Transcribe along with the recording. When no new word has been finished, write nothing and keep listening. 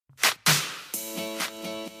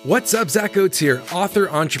What's up, Zach Oates here, author,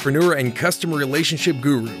 entrepreneur, and customer relationship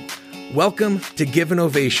guru. Welcome to Give an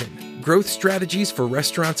Ovation, growth strategies for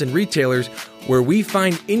restaurants and retailers, where we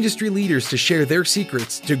find industry leaders to share their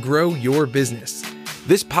secrets to grow your business.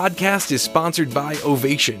 This podcast is sponsored by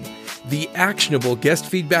Ovation, the actionable guest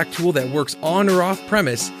feedback tool that works on or off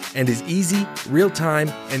premise and is easy, real-time,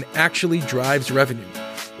 and actually drives revenue.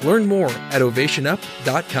 Learn more at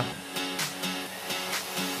ovationup.com.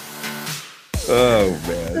 Oh,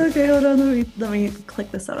 man. Okay, hold on. Let me click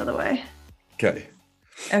this out of the way. Okay.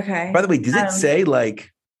 Okay. By the way, does it say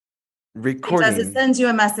like recording? It does. It sends you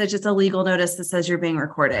a message. It's a legal notice that says you're being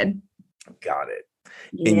recorded. Got it.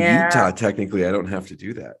 In Utah, technically, I don't have to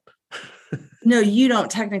do that. No, you don't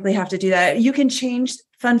technically have to do that. You can change,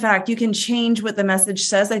 fun fact, you can change what the message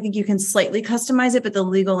says. I think you can slightly customize it, but the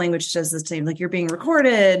legal language says the same. Like you're being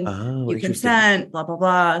recorded, you consent, blah, blah,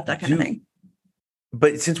 blah, that kind of thing.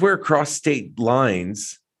 But since we're across state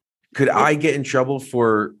lines, could I get in trouble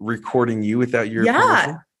for recording you without your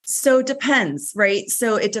permission? So it depends, right?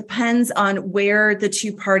 So it depends on where the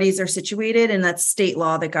two parties are situated, and that's state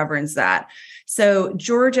law that governs that. So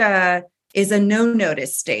Georgia is a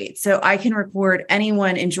no-notice state. So I can record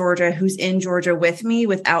anyone in Georgia who's in Georgia with me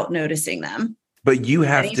without noticing them. But you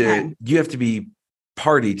have to be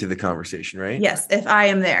party to the conversation, right? Yes, if I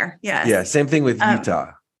am there. Yes. Yeah, same thing with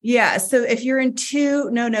Utah. Yeah. So if you're in two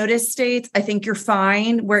no-notice states, I think you're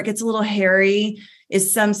fine. Where it gets a little hairy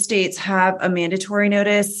is some states have a mandatory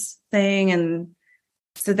notice thing. And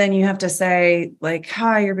so then you have to say like,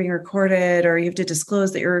 hi, you're being recorded, or you have to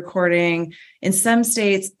disclose that you're recording. In some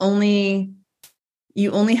states,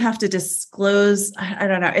 you only have to disclose. I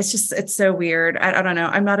don't know. It's so weird. I don't know.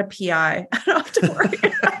 I'm not a PI. I don't have to worry.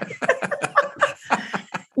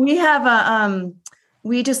 We have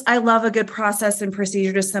I love a good process and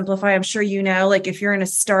procedure to simplify. I'm sure you know, like if you're in a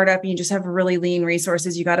startup and you just have really lean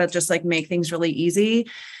resources, you got to just like make things really easy.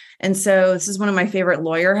 And so this is one of my favorite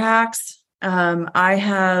lawyer hacks. I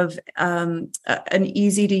have an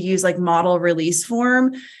easy to use like model release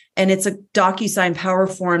form, and it's a DocuSign Power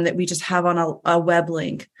Form that we just have on a web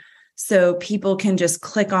link. So people can just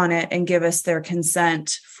click on it and give us their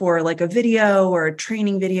consent for like a video or a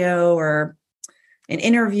training video or an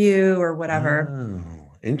interview or whatever. Oh,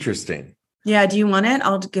 interesting. Yeah. Do you want it?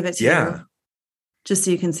 I'll give it to you. Just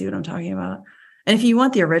so you can see what I'm talking about. And if you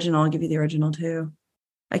want the original, I'll give you the original too.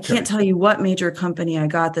 I can't tell you what major company I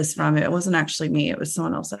got this from. It wasn't actually me. It was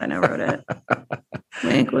someone else that I know wrote it.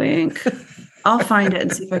 Wink, wink. I'll find it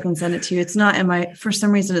and see if I can send it to you. It's not in for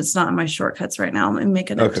some reason, it's not in my shortcuts right now. I'm going to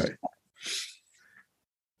make it. Okay.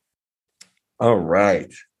 All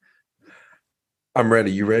right. I'm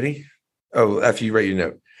ready. You ready? Oh, after you write your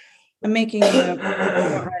note. I'm making a note. I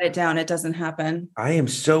don't write it down. It doesn't happen. I am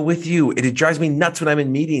so with you. It drives me nuts when I'm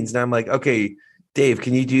in meetings and I'm like, okay, Dave,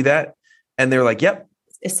 can you do that? And they're like, yep.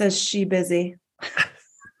 It says she busy.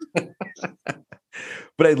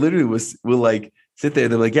 But I literally will like sit there.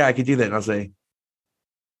 They're like, yeah, I can do that. And I'll say,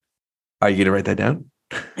 are you going to write that down?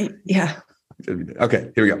 Yeah.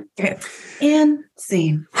 Okay, here we go. Okay. And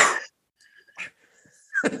scene.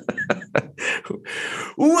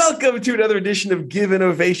 Welcome to another edition of Give an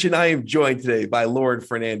Ovation. I am joined today by Lauren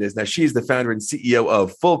Fernandez. Now, she's the founder and CEO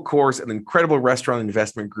of Full Course, an incredible restaurant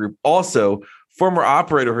investment group. Also, former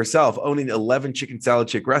operator herself, owning 11 Chicken Salad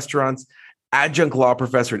Chick restaurants, adjunct law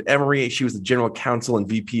professor at Emory. She was the general counsel and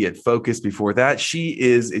VP at Focus before that. She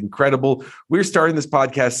is incredible. We're starting this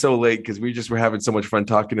podcast so late because we just were having so much fun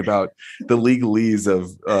talking about the legalese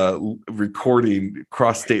of recording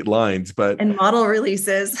cross state lines, and model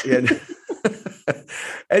releases.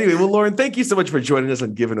 Anyway, well, Lauren, thank you so much for joining us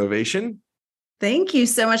on Give an Ovation. Thank you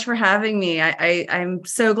so much for having me. I'm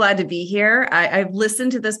so glad to be here. I've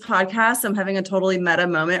listened to this podcast. I'm having a totally meta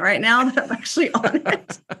moment right now that I'm actually on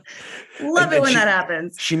it. Love it when that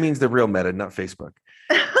happens. She means the real meta, not Facebook.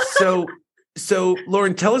 So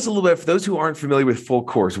Lauren, tell us a little bit, for those who aren't familiar with Full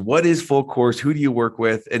Course, what is Full Course? Who do you work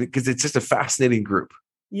with? And because it's just a fascinating group.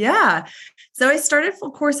 Yeah. So I started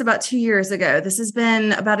Full Course about 2 years ago. This has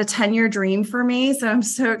been about a 10-year dream for me. So I'm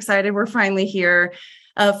so excited we're finally here.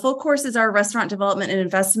 Full Course is our restaurant development and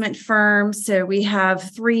investment firm. So we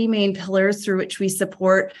have three main pillars through which we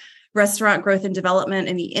support restaurant growth and development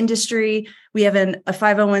in the industry. We have a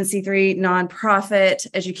 501c3 nonprofit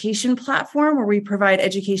education platform where we provide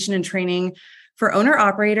education and training for owner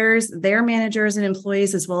operators, their managers and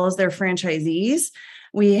employees, as well as their franchisees.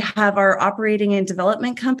 We have our operating and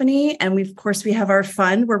development company. And of course, we have our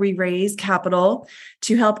fund where we raise capital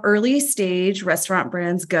to help early stage restaurant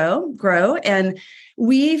brands grow. And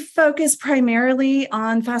we focus primarily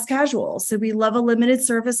on fast casual. So we love a limited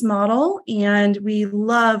service model, and we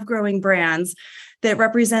love growing brands that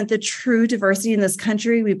represent the true diversity in this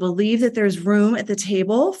country. We believe that there's room at the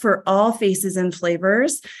table for all faces and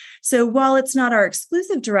flavors. So while it's not our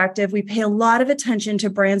exclusive directive, we pay a lot of attention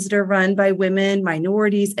to brands that are run by women,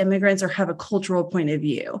 minorities, immigrants, or have a cultural point of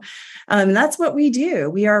view. That's what we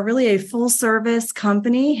do. We are really a full service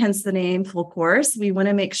company, hence the name Full Course. We want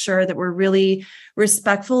to make sure that we're really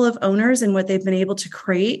respectful of owners and what they've been able to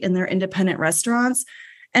create in their independent restaurants.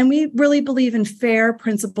 And we really believe in fair,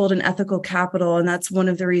 principled, and ethical capital. And that's one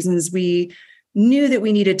of the reasons we knew that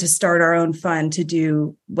we needed to start our own fund to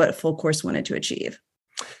do what Full Course wanted to achieve.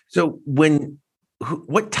 So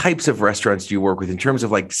what types of restaurants do you work with in terms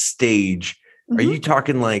of like stage? Mm-hmm. Are you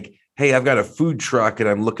talking like, hey, I've got a food truck and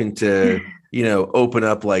I'm looking to, open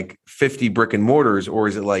up like 50 brick and mortars? Or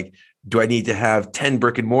is it like, do I need to have 10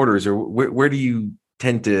 brick and mortars? Or where do you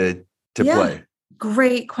tend to play?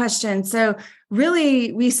 Great question. So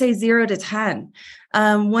really, we say 0 to 10.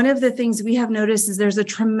 One of the things we have noticed is there's a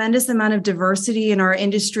tremendous amount of diversity in our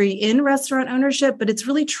industry in restaurant ownership, but it's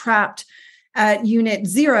really trapped at unit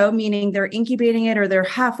 0, meaning they're incubating it or they're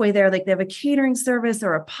halfway there, like they have a catering service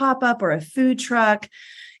or a pop-up or a food truck.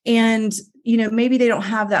 And, maybe they don't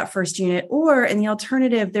have that first unit. Or in the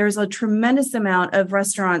alternative, there's a tremendous amount of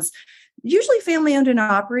restaurants, usually family owned and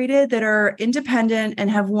operated, that are independent and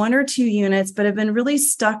have 1 or 2 units, but have been really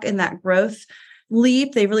stuck in that growth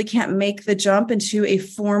leap. They really can't make the jump into a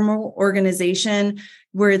formal organization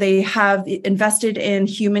where they have invested in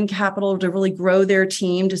human capital to really grow their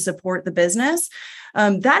team to support the business.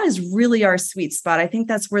 That is really our sweet spot. I think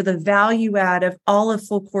that's where the value add of all of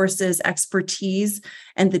Full Course's expertise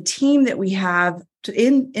and the team that we have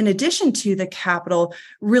in addition to the capital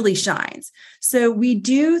really shines. So we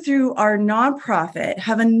do, through our nonprofit,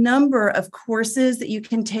 have a number of courses that you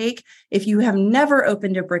can take if you have never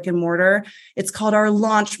opened a brick and mortar. It's called our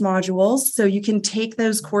launch modules. So you can take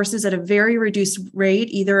those courses at a very reduced rate,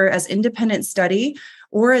 either as independent study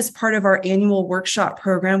or as part of our annual workshop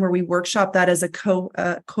program, where we workshop that as a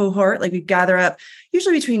cohort. Like we gather up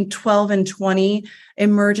usually between 12 and 20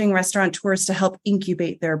 emerging restaurateurs to help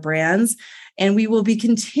incubate their brands. And we will be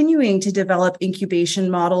continuing to develop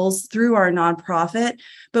incubation models through our nonprofit,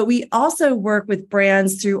 but we also work with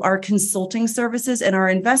brands through our consulting services and our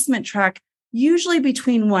investment track, usually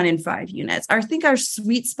between 1 and 5 units. I think our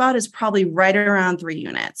sweet spot is probably right around 3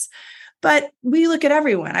 units. But we look at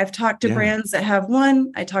everyone. I've talked to brands that have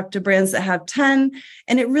 1, I talked to brands that have 10,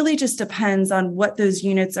 and it really just depends on what those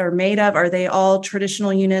units are made of. Are they all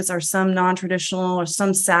traditional units? Are some non-traditional, or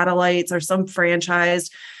some satellites, or some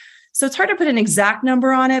franchised? So it's hard to put an exact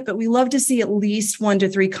number on it, but we love to see at least 1 to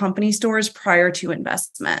 3 company stores prior to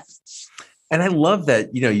investment. And I love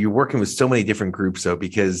that, you're working with so many different groups, though,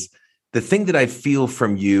 because the thing that I feel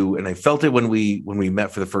from you, and I felt it when we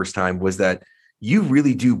met for the first time, was that you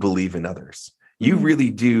really do believe in others. You really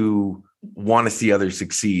do want to see others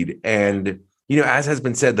succeed. And, as has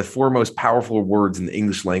been said, the 4 most powerful words in the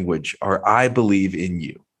English language are "I believe in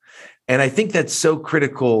you." And I think that's so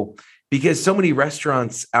critical, because so many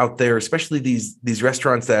restaurants out there, especially these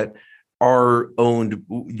restaurants that are owned,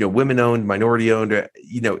 women owned, minority owned,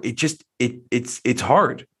 it's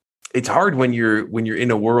hard. It's hard when you're in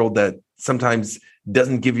a world that sometimes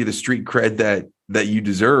doesn't give you the street cred that you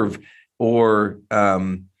deserve. Or,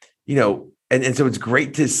 and so it's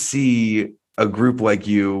great to see a group like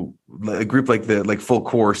you, a group like Full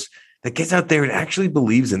Course, that gets out there and actually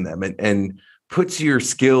believes in them and puts your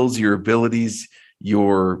skills, your abilities,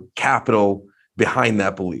 your capital behind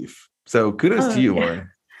that belief. So kudos to you, Lauren.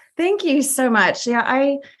 Thank you so much.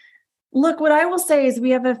 Yeah, what I will say is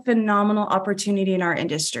we have a phenomenal opportunity in our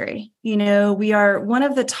industry. We are one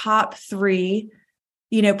of the top 3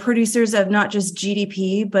 producers of not just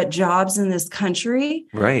GDP, but jobs in this country.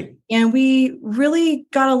 Right. And we really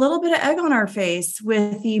got a little bit of egg on our face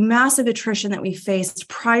with the massive attrition that we faced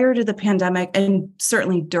prior to the pandemic, and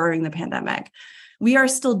certainly during the pandemic. We are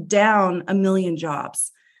still down 1 million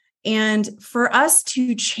jobs. And for us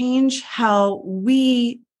to change how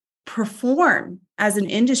we perform as an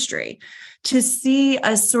industry, to see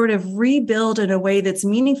us sort of rebuild in a way that's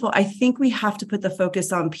meaningful, I think we have to put the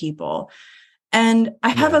focus on people. And I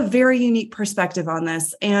have a very unique perspective on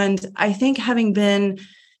this. And I think, having been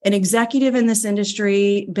an executive in this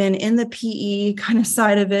industry, been in the PE kind of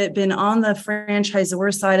side of it, been on the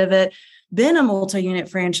franchisor side of it, been a multi-unit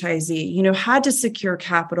franchisee, had to secure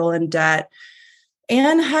capital and debt,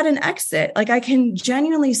 and had an exit. Like, I can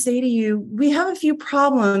genuinely say to you, we have a few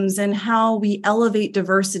problems in how we elevate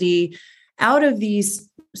diversity out of these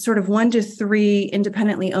sort of 1 to 3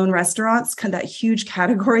 independently owned restaurants, kind of that huge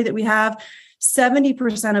category that we have.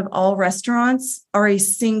 70% of all restaurants are a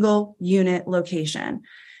single unit location.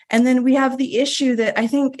 And then we have the issue that I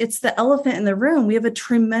think it's the elephant in the room. We have a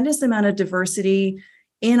tremendous amount of diversity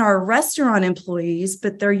in our restaurant employees,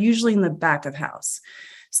 but they're usually in the back of house.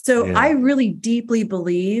 So I really deeply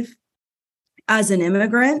believe, as an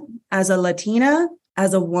immigrant, as a Latina,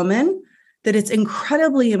 as a woman, that it's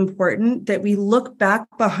incredibly important that we look back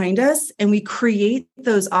behind us and we create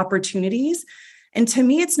those opportunities. And to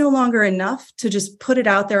me, it's no longer enough to just put it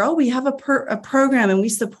out there. Oh, we have a program and we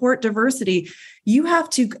support diversity. You have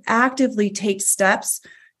to actively take steps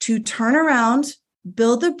to turn around,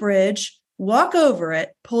 build the bridge, walk over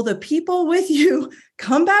it, pull the people with you,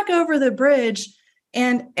 come back over the bridge.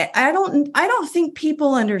 And I don't think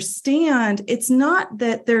people understand. It's not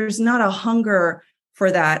that there's not a hunger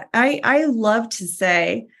for that. I love to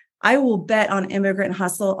say, I will bet on immigrant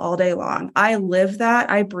hustle all day long. I live that.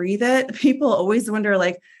 I breathe it. People always wonder,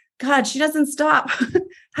 like, God, she doesn't stop.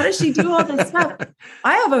 How does she do all this stuff?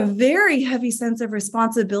 I have a very heavy sense of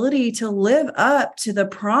responsibility to live up to the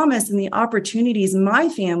promise and the opportunities my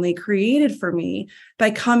family created for me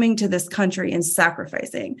by coming to this country and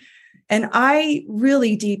sacrificing. And I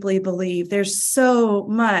really deeply believe there's so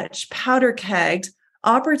much powder kegged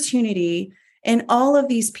opportunity in all of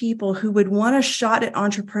these people who would want a shot at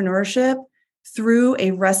entrepreneurship through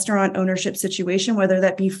a restaurant ownership situation, whether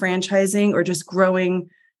that be franchising or just growing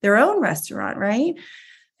their own restaurant, right?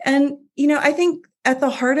 And, I think at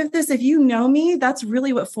the heart of this, if you know me, that's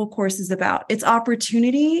really what Full Course is about. It's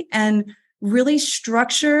opportunity and really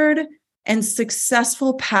structured and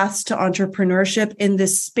successful paths to entrepreneurship in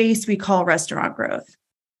this space we call restaurant growth.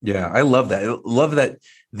 Yeah, I love that. I love that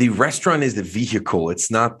the restaurant is the vehicle. It's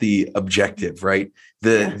not the objective, right?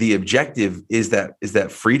 The objective is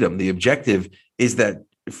that freedom. The objective is that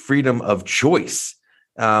freedom of choice.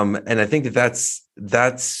 And I think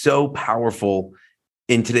that's so powerful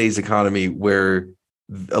in today's economy where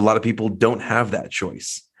a lot of people don't have that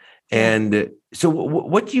choice. And so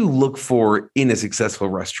what do you look for in a successful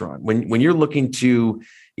restaurant? When you're looking to,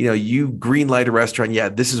 you green light a restaurant,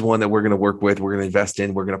 this is one that we're going to work with, we're going to invest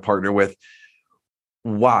in, we're going to partner with.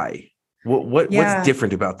 Why? What's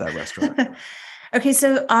different about that restaurant? Okay,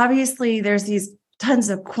 so obviously there's these tons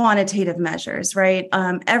of quantitative measures, right?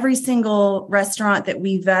 Every single restaurant that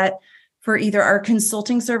we vet for either our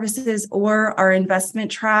consulting services or our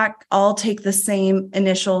investment track all take the same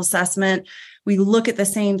initial assessment. We look at the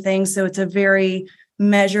same things. So it's a very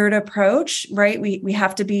measured approach, right? We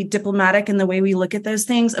have to be diplomatic in the way we look at those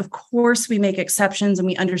things. Of course, we make exceptions and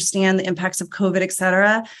we understand the impacts of COVID, et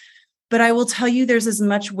cetera. But I will tell you, there's as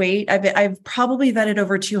much weight. I've probably vetted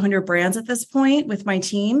over 200 brands at this point with my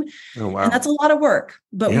team. Oh, wow. And that's a lot of work,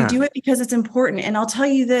 but we do it because it's important. And I'll tell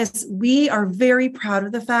you this, we are very proud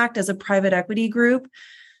of the fact as a private equity group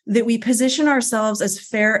that we position ourselves as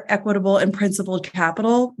fair, equitable, and principled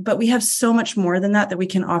capital, but we have so much more than that we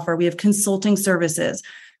can offer. We have consulting services,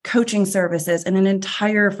 coaching services, and an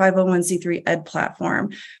entire 501c3 ed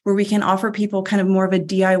platform where we can offer people kind of more of a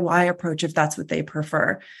DIY approach if that's what they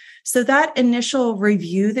prefer. So that initial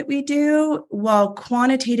review that we do, while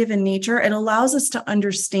quantitative in nature, it allows us to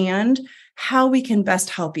understand how we can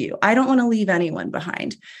best help you. I don't want to leave anyone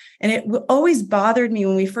behind. And it always bothered me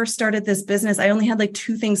when we first started this business. I only had like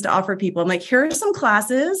 2 things to offer people. I'm like, here are some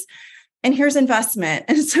classes and here's investment.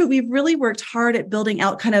 And so we've really worked hard at building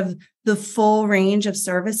out kind of the full range of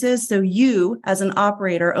services. So you as an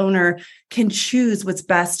operator, owner, can choose what's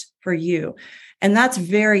best for you. And that's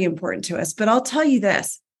very important to us. But I'll tell you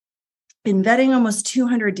this, in vetting almost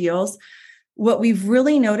 200 deals, what we've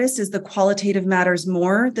really noticed is the qualitative matters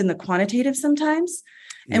more than the quantitative sometimes.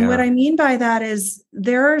 And what I mean by that is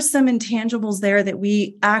there are some intangibles there that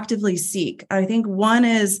we actively seek. I think one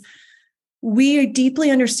is we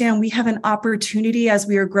deeply understand we have an opportunity as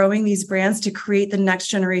we are growing these brands to create the next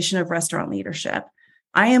generation of restaurant leadership.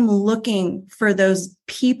 I am looking for those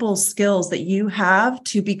people skills that you have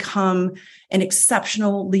to become an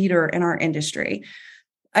exceptional leader in our industry.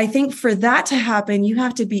 I think for that to happen, you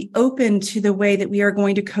have to be open to the way that we are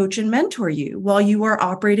going to coach and mentor you while you are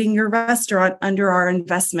operating your restaurant under our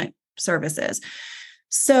investment services.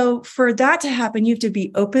 So for that to happen, you have to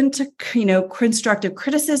be open to, constructive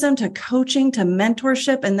criticism, to coaching, to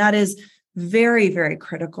mentorship. And that is very, very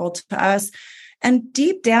critical to us. And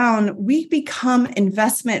deep down, we become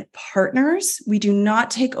investment partners. We do not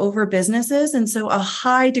take over businesses. And so a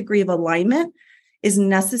high degree of alignment is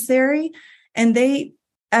necessary. And they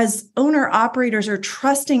as owner operators are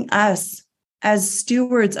trusting us as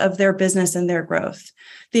stewards of their business and their growth.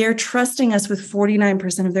 They are trusting us with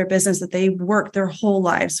 49% of their business that they worked their whole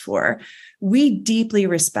lives for. We deeply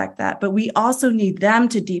respect that, but we also need them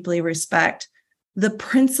to deeply respect the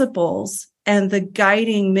principles and the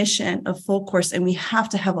guiding mission of Full Course. And we have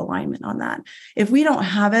to have alignment on that. If we don't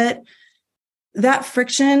have it, that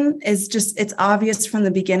friction is just, it's obvious from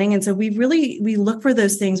the beginning. And so we look for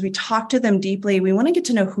those things. We talk to them deeply. We want to get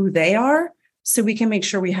to know who they are so we can make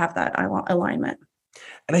sure we have that alignment.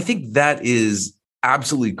 And I think that is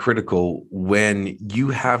absolutely critical when you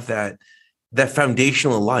have that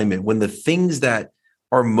foundational alignment, when the things that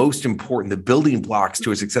are most important, the building blocks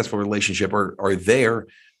to a successful relationship are there,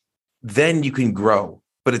 then you can grow.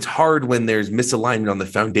 But it's hard when there's misalignment on the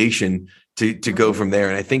foundation to go from there.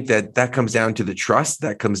 And I think that comes down to the trust,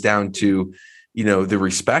 that comes down to, the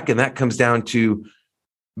respect, and that comes down to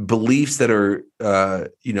beliefs that are,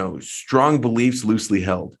 strong beliefs loosely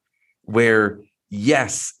held, where,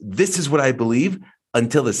 yes, this is what I believe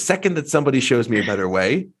until the second that somebody shows me a better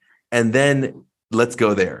way, and then let's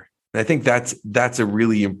go there. And I think that's a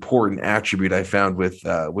really important attribute I found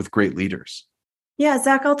with great leaders. Yeah,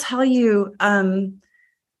 Zach, I'll tell you,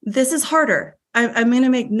 this is harder. I'm going to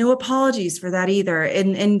make no apologies for that either.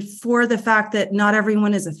 And for the fact that not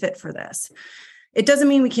everyone is a fit for this. It doesn't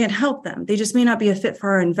mean we can't help them. They just may not be a fit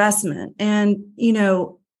for our investment. And,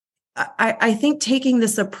 I think taking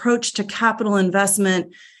this approach to capital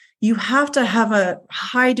investment, you have to have a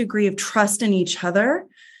high degree of trust in each other.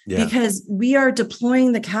 Yeah. Because we are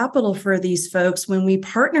deploying the capital for these folks. When we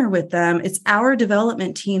partner with them, it's our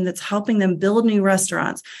development team that's helping them build new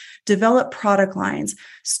restaurants, develop product lines,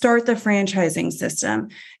 start the franchising system.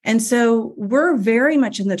 And so we're very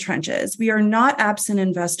much in the trenches. We are not absent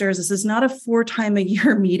investors. This is not a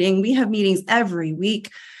 4-time-a-year meeting. We have meetings every week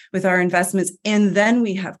with our investments, and then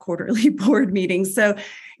we have quarterly board meetings. So,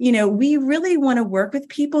 we really want to work with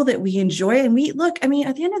people that we enjoy. And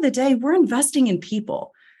at the end of the day, we're investing in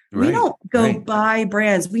people. Right, we don't go buy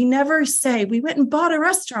brands. We never say we went and bought a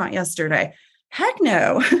restaurant yesterday. Heck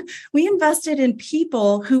no. We invested in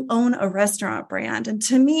people who own a restaurant brand. And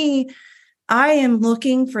to me, I am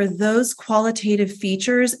looking for those qualitative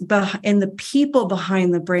features in the people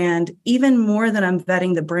behind the brand, even more than I'm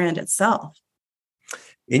vetting the brand itself.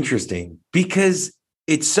 Interesting, because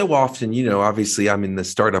it's so often, obviously I'm in the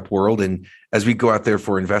startup world. And as we go out there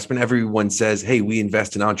for investment, everyone says, hey, we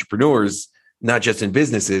invest in entrepreneurs, not just in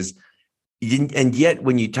businesses. And yet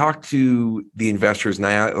when you talk to the investors, and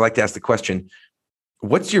I like to ask the question,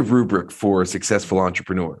 what's your rubric for a successful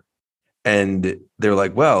entrepreneur? And they're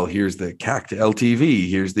like, well, here's the CAC to LTV,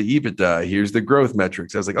 here's the EBITDA, here's the growth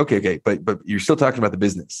metrics. I was like, okay, but you're still talking about the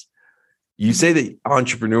business. You say that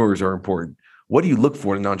entrepreneurs are important. What do you look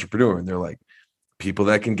for in an entrepreneur? And they're like, people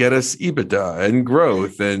that can get us EBITDA and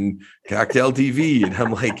growth and CAC to LTV. And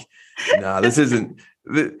I'm like, nah, this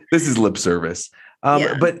is lip service.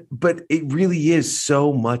 But it really is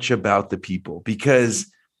so much about the people, because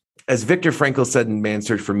as Viktor Frankl said in Man's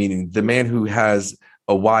Search for Meaning, the man who has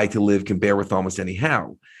a why to live can bear with almost any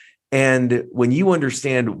how. And when you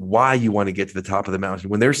understand why you want to get to the top of the mountain,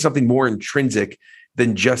 when there's something more intrinsic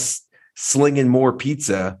than just slinging more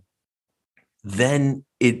pizza, then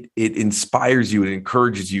it inspires you and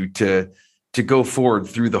encourages you to go forward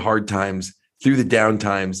through the hard times, through the down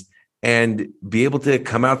times, and be able to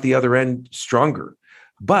come out the other end stronger.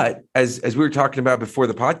 But as we were talking about before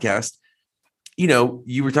the podcast,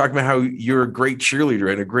 you were talking about how you're a great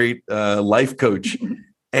cheerleader and a great life coach,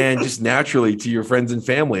 and just naturally to your friends and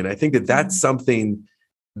family. And I think that that's something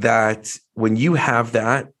that when you have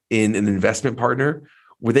that in an investment partner,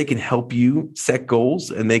 where they can help you set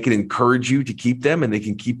goals and they can encourage you to keep them and they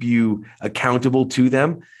can keep you accountable to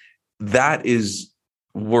them, that is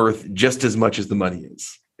worth just as much as the money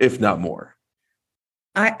is, if not more.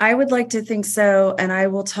 I would like to think so. And I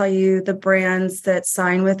will tell you, the brands that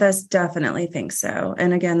sign with us definitely think so.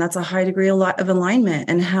 And again, that's a high degree of alignment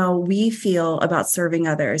and how we feel about serving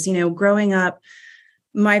others. Growing up,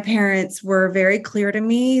 my parents were very clear to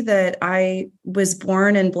me that I was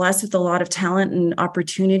born and blessed with a lot of talent and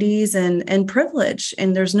opportunities and privilege.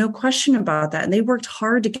 And there's no question about that. And they worked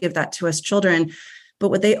hard to give that to us children. But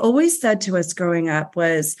what they always said to us growing up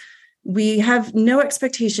was, we have no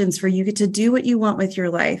expectations for you. Get to do what you want with your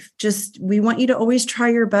life. We want you to always try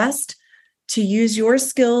your best to use your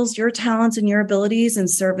skills, your talents, and your abilities in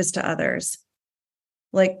service to others.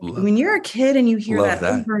 When you're a kid and you hear that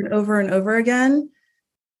over and over and over again,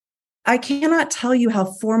 I cannot tell you how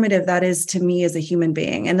formative that is to me as a human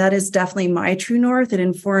being. And that is definitely my true north. It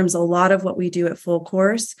informs a lot of what we do at Full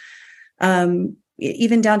Course.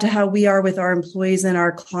 even down to how we are with our employees and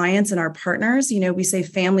our clients and our partners. We say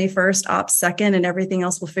family first, ops second, and everything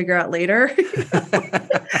else we'll figure out later.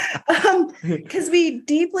 Because we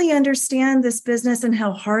deeply understand this business and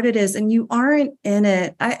how hard it is, and you aren't in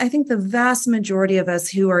it. I think the vast majority of us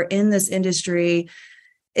who are in this industry,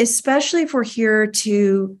 especially if we're here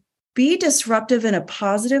to be disruptive in a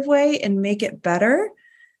positive way and make it better,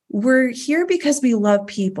 we're here because we love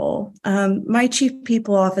people. My chief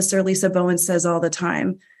people officer, Lisa Bowen, says all the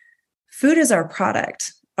time, food is our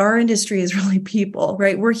product. Our industry is really people,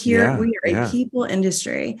 right? We're here. We are a people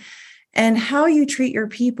industry. And how you treat your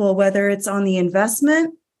people, whether it's on the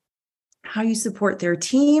investment, how you support their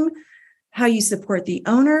team, how you support the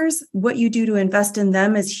owners, what you do to invest in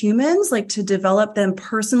them as humans, like to develop them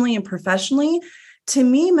personally and professionally, to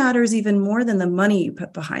me matters even more than the money you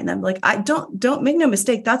put behind them. Like, I don't make no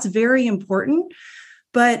mistake, that's very important.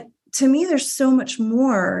 But to me, there's so much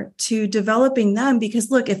more to developing them,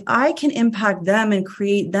 because look, if I can impact them and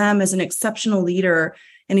create them as an exceptional leader,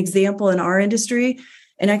 an example in our industry,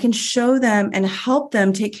 and I can show them and help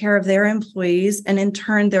them take care of their employees and in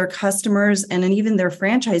turn their customers and even their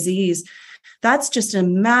franchisees, that's just a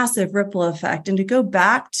massive ripple effect. And to go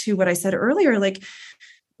back to what I said earlier, like,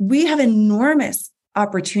 we have enormous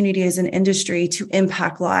opportunity as an industry to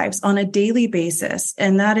impact lives on a daily basis.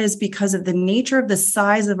 And that is because of the nature of the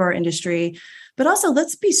size of our industry. But also,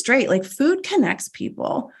 let's be straight, like, food connects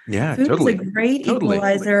people. Yeah, food totally. is a great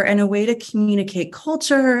equalizer and a way to communicate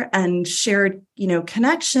culture and shared,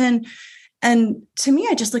 connection. And to me,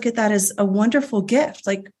 I just look at that as a wonderful gift.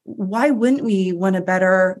 Like, why wouldn't we want to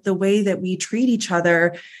better the way that we treat each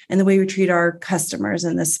other and the way we treat our customers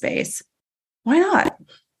in this space? Why not?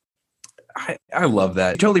 I love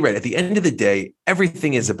that. You're totally right. At the end of the day,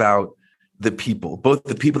 everything is about the people, both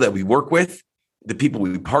the people that we work with, the people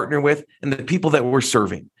we partner with, and the people that we're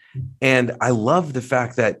serving. And I love the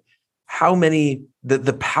fact that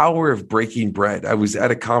the power of breaking bread. I was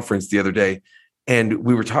at a conference the other day, and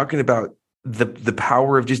we were talking about the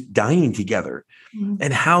power of just dining together,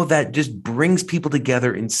 and how that just brings people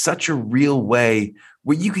together in such a real way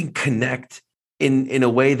where you can connect in a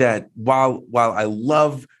way that while I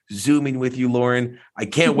love Zooming with you, Lauren, I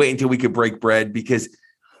can't wait until we could break bread, because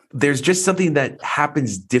there's just something that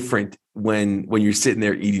happens different when you're sitting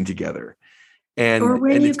there eating together. Or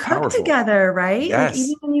when you it's cook powerful together, right? Yes. Like,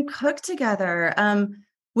 even when you cook together.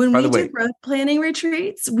 When we do growth planning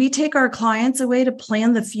retreats, we take our clients away to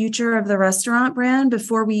plan the future of the restaurant brand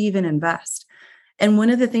before we even invest. And one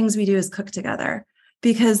of the things we do is cook together,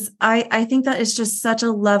 because I think that is just such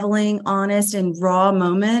a leveling, honest, and raw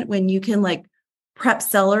moment when you can, like, prep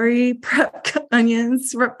celery, prep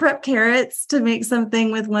onions, prep carrots to make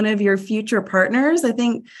something with one of your future partners. I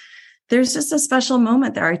think there's just a special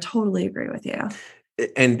moment there. I totally agree with you.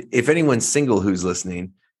 And if anyone's single who's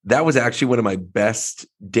listening, that was actually one of my best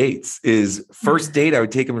dates. Is first date, I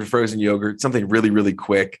would take them to frozen yogurt, something really, really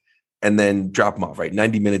quick, and then drop them off, right?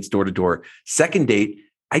 90 minutes door to door. Second date,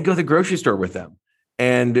 I'd go to the grocery store with them.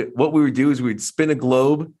 And what we would do is we'd spin a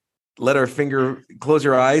globe, let our finger, close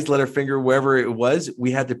our eyes, let our finger wherever it was.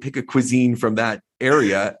 We had to pick a cuisine from that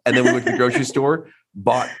area. And then we went to the grocery store,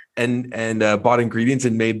 bought ingredients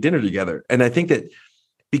and made dinner together. And I think that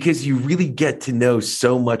because you really get to know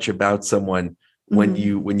so much about someone when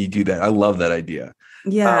you do that. I love that idea.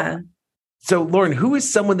 Yeah. So Lauren, who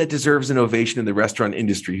is someone that deserves an ovation in the restaurant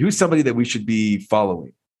industry? Who's somebody that we should be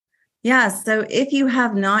following? Yeah. So if you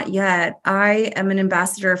have not yet, I am an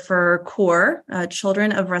ambassador for CORE,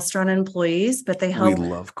 Children of Restaurant Employees, but they help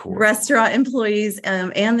restaurant employees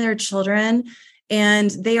and their children. And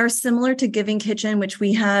they are similar to Giving Kitchen, which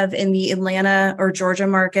we have in the Atlanta or Georgia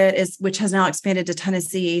market, which has now expanded to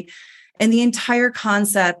Tennessee. And the entire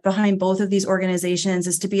concept behind both of these organizations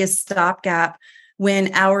is to be a stopgap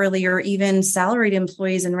when hourly or even salaried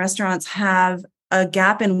employees in restaurants have a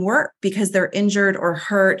gap in work because they're injured or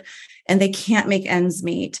hurt and they can't make ends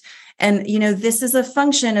meet. And, this is a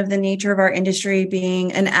function of the nature of our industry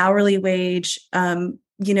being an hourly wage,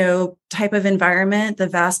 type of environment. The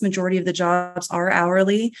vast majority of the jobs are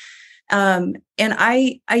hourly. And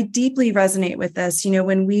I deeply resonate with this.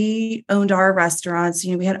 When we owned our restaurants,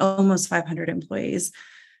 we had almost 500 employees.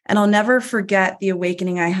 And I'll never forget the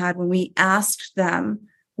awakening I had when we asked them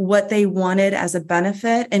what they wanted as a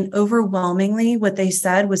benefit. And overwhelmingly, what they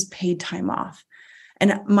said was paid time off.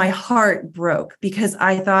 And my heart broke because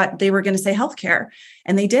I thought they were going to say healthcare,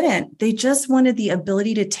 and they didn't. They just wanted the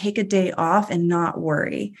ability to take a day off and not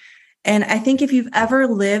worry. And I think if you've ever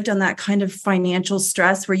lived on that kind of financial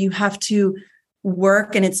stress where you have to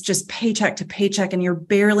work and it's just paycheck to paycheck and you're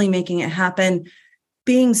barely making it happen,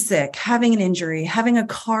 being sick, having an injury, having a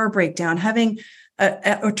car breakdown, having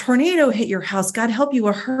a tornado hit your house, God help you,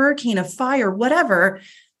 a hurricane, a fire, whatever,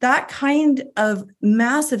 that kind of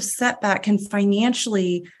massive setback can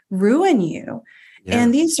financially ruin you. Yeah.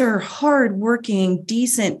 And these are hardworking,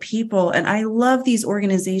 decent people. And I love these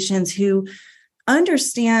organizations who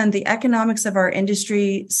understand the economics of our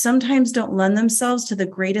industry sometimes don't lend themselves to the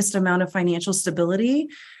greatest amount of financial stability.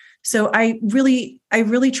 So I really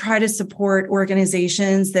try to support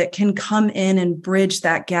organizations that can come in and bridge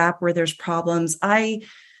that gap where there's problems. I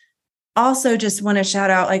also just want to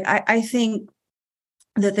shout out, I think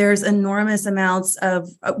that there's enormous amounts of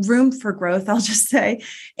room for growth, I'll just say,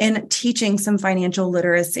 in teaching some financial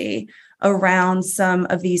literacy around some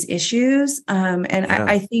of these issues.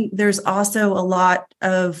 I think there's also a lot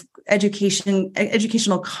of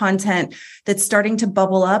educational content that's starting to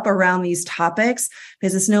bubble up around these topics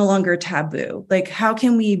because it's no longer taboo. Like, how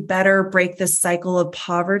can we better break this cycle of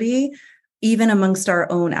poverty, even amongst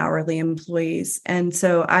our own hourly employees? And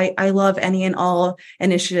so I love any and all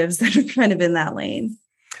initiatives that are kind of in that lane.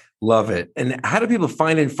 Love it. And how do people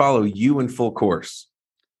find and follow you in Full Course?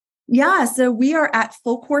 Yeah, so we are at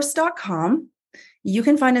fullcourse.com. You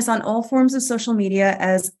can find us on all forms of social media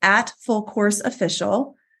as at Full Course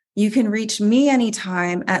Official. You can reach me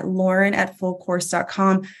anytime at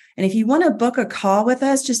lauren@fullcourse.com. And if you want to book a call with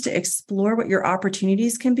us just to explore what your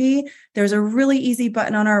opportunities can be, there's a really easy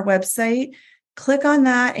button on our website. Click on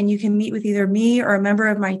that and you can meet with either me or a member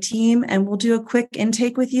of my team, and we'll do a quick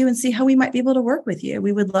intake with you and see how we might be able to work with you.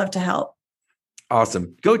 We would love to help.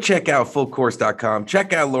 Awesome. Go check out fullcourse.com.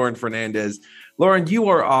 Check out Lauren Fernandez. Lauren, you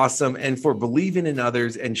are awesome. And for believing in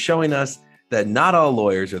others and showing us that not all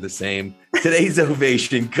lawyers are the same, today's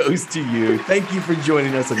ovation goes to you. Thank you for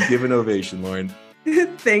joining us on Give an Ovation, Lauren.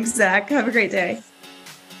 Thanks, Zach. Have a great day.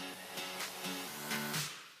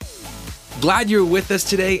 Glad you're with us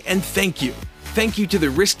today, and thank you. Thank you to the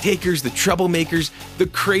risk takers, the troublemakers, the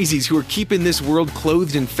crazies who are keeping this world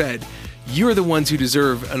clothed and fed. You're the ones who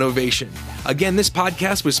deserve an ovation. Again, this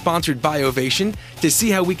podcast was sponsored by Ovation. To see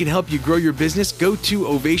how we can help you grow your business, go to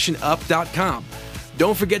ovationup.com.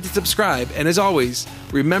 Don't forget to subscribe, and as always,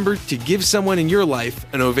 remember to give someone in your life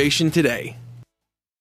an ovation today.